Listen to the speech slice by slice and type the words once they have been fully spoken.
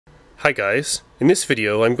Hi guys, in this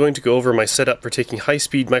video I'm going to go over my setup for taking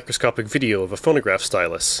high-speed microscopic video of a phonograph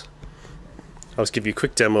stylus. I'll just give you a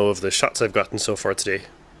quick demo of the shots I've gotten so far today.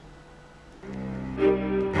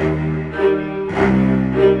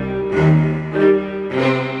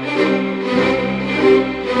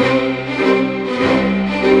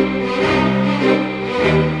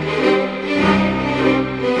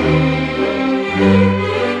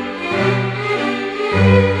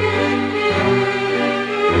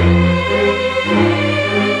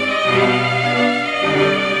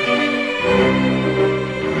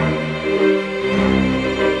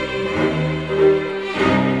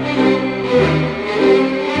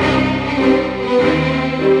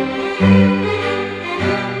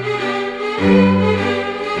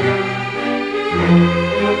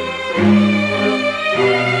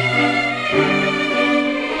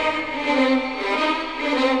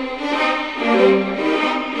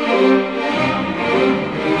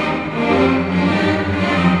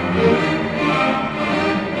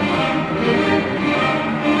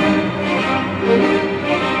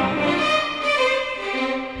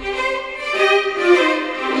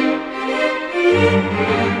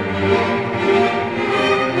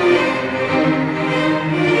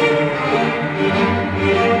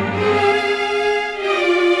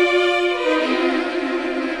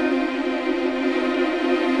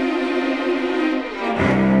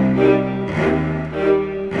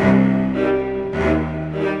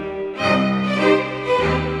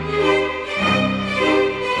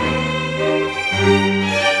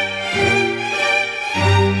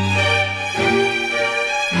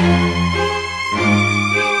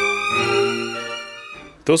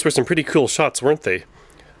 Those were some pretty cool shots, weren't they?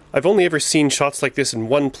 I've only ever seen shots like this in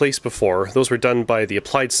one place before. Those were done by the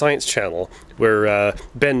Applied Science channel, where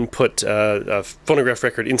Ben put a phonograph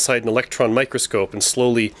record inside an electron microscope and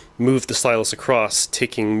slowly moved the stylus across,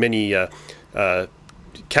 taking many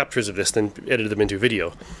captures of this, then edited them into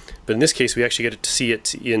video. But in this case, we actually get to see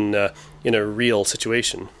it in a real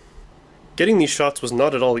situation. Getting these shots was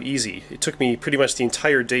not at all easy. It took me pretty much the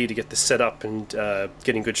entire day to get this set up and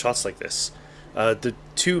getting good shots like this. The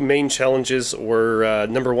two main challenges were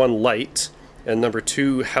number one, light, and number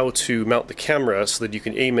two, how to mount the camera so that you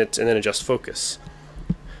can aim it and then adjust focus.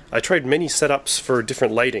 I tried many setups for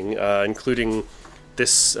different lighting, including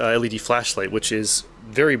this LED flashlight, which is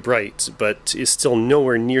very bright, but is still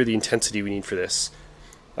nowhere near the intensity we need for this.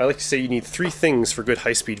 I like to say you need three things for good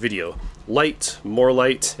high-speed video: light,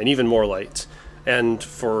 and even more light. And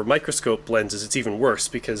for microscope lenses, it's even worse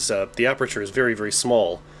because the aperture is very, very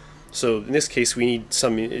small. So in this case we need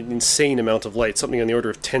some insane amount of light, something on the order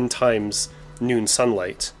of 10 times noon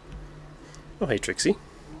sunlight. Oh, hey Trixie.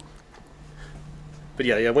 But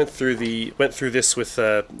yeah, I went through this with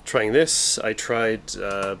trying this. I tried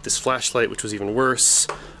this flashlight, which was even worse.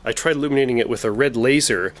 I tried illuminating it with a red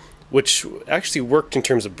laser, which actually worked in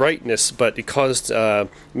terms of brightness, but it caused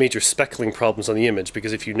major speckling problems on the image,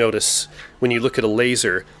 because if you notice, when you look at a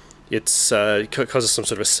laser, it causes some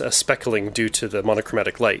sort of a speckling due to the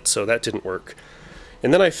monochromatic light, so that didn't work.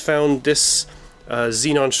 And then I found this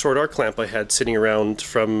xenon short arc lamp I had sitting around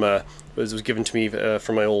from, it was given to me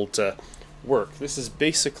from my old work. This is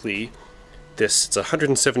basically this. It's a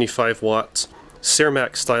 175 watt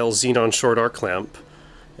Cermak style xenon short arc lamp,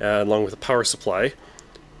 along with a power supply.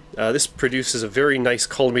 This produces a very nice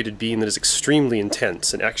collimated beam that is extremely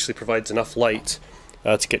intense and actually provides enough light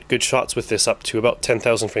to get good shots with this up to about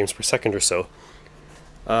 10,000 frames per second or so.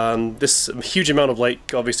 This huge amount of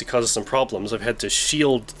light obviously causes some problems. I've had to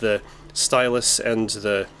shield the stylus and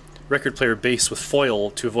the record player base with foil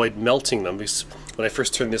to avoid melting them, because when I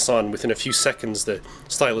first turned this on, within a few seconds the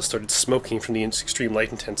stylus started smoking from the extreme light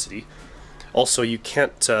intensity. Also, you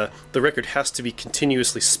can't, the record has to be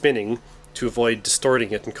continuously spinning to avoid distorting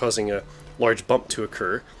it and causing a large bump to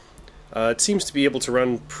occur. It seems to be able to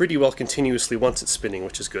run pretty well continuously once it's spinning,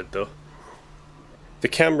 which is good though. The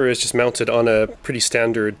camera is just mounted on a pretty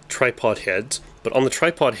standard tripod head, but on the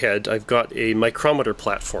tripod head I've got a micrometer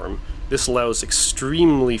platform. This allows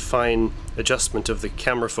extremely fine adjustment of the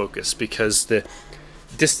camera focus, because the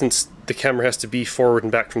distance the camera has to be forward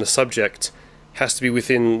and back from the subject has to be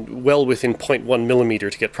well within 0.1 millimeter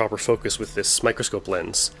to get proper focus with this microscope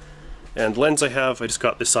lens. And the lens I just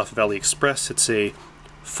got this off of AliExpress. It's a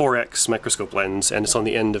 4x microscope lens, and it's on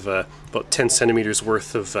the end of about 10 centimeters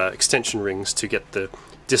worth of extension rings to get the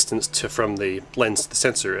distance from the lens to the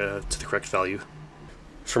sensor to the correct value.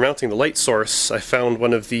 For mounting the light source, I found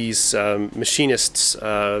one of these machinist's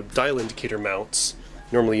dial indicator mounts.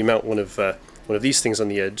 Normally you mount one of these things on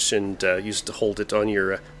the edge and use it to hold it on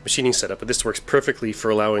your machining setup, but this works perfectly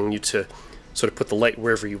for allowing you to sort of put the light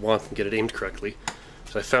wherever you want and get it aimed correctly.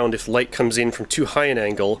 So I found if light comes in from too high an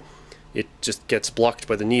angle, it just gets blocked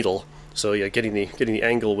by the needle. So yeah, getting the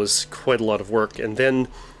angle was quite a lot of work. And then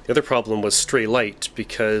the other problem was stray light,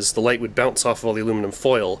 because the light would bounce off of all the aluminum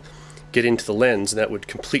foil, get into the lens, and that would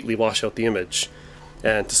completely wash out the image.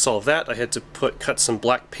 And to solve that, I had to cut some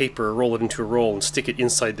black paper, roll it into a roll, and stick it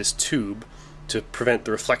inside this tube to prevent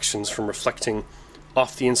the reflections from reflecting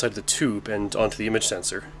off the inside of the tube and onto the image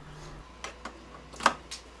sensor.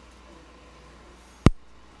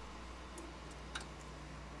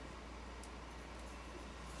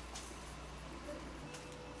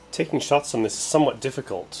 Taking shots on this is somewhat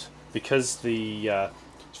difficult because the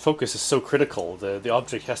focus is so critical. The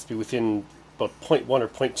object has to be within about 0.1 or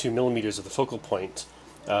 0.2 millimeters of the focal point,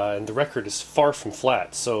 and the record is far from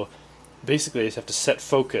flat. So basically I just have to set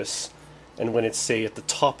focus, and when it's, say, at the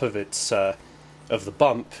top of its of the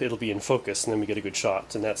bump, it'll be in focus, and then we get a good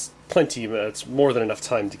shot. And that's plenty. It's more than enough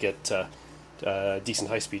time to get a decent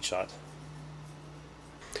high-speed shot.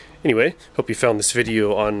 Anyway, hope you found this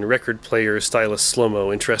video on record player stylus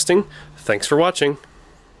slow-mo interesting. Thanks for watching.